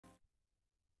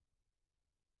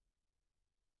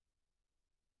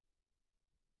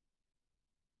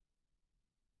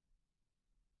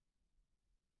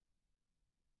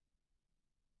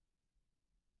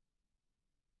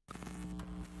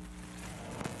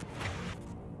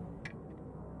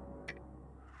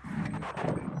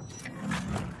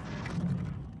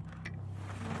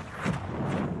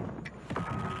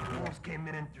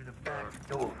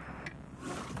Door.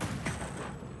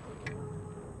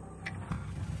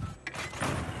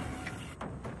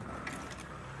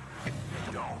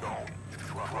 Don't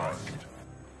trust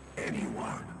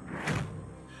anyone.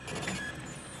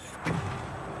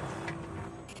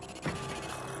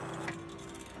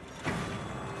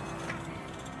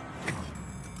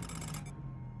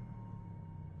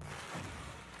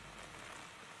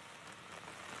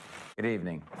 Good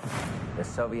evening. The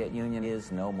Soviet Union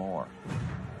is no more.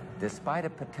 Despite a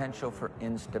potential for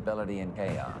instability and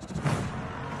chaos,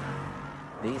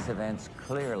 these events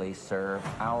clearly serve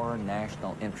our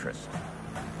national interest.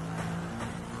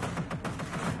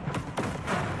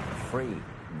 Free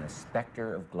from the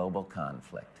specter of global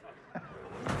conflict.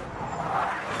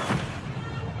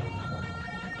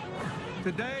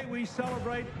 Today we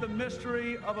celebrate the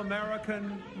mystery of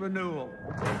American renewal.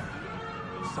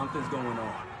 Something's going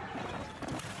on.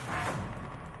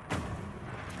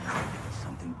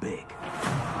 Something big.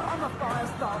 I'm a fire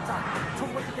starter.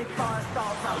 Terrific fire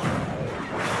starter.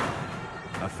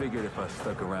 I figured if I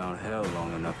stuck around hell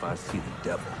long enough, I'd see the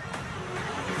devil.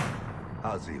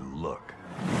 How's he look?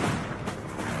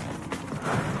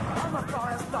 I'm a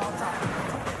fire starter.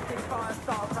 Terrific fire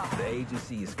starter. The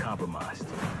agency is compromised.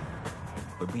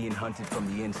 We're being hunted from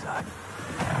the inside.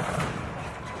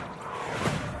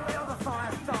 You're the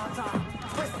fire starter.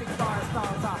 Twisted fire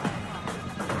starter.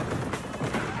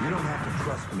 You don't have to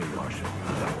trust me, Marshal.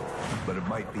 But it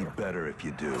might be better if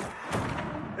you do.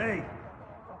 Hey!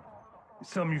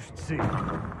 Something you should see.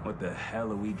 What the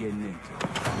hell are we getting into?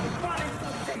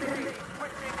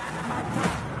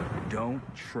 Don't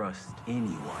trust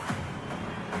anyone.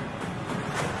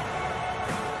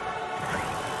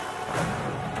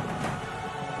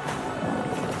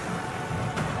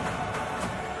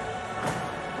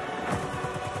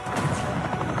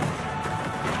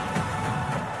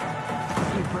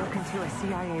 To a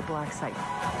CIA black site.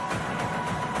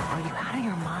 Are you out of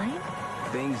your mind?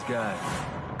 Things got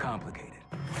complicated.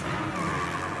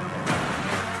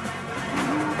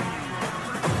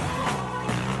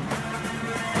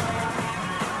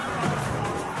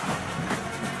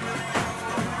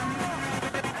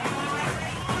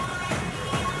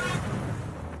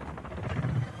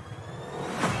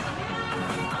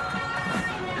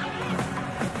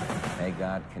 May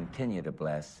God continue to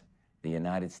bless the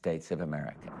United States of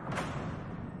America.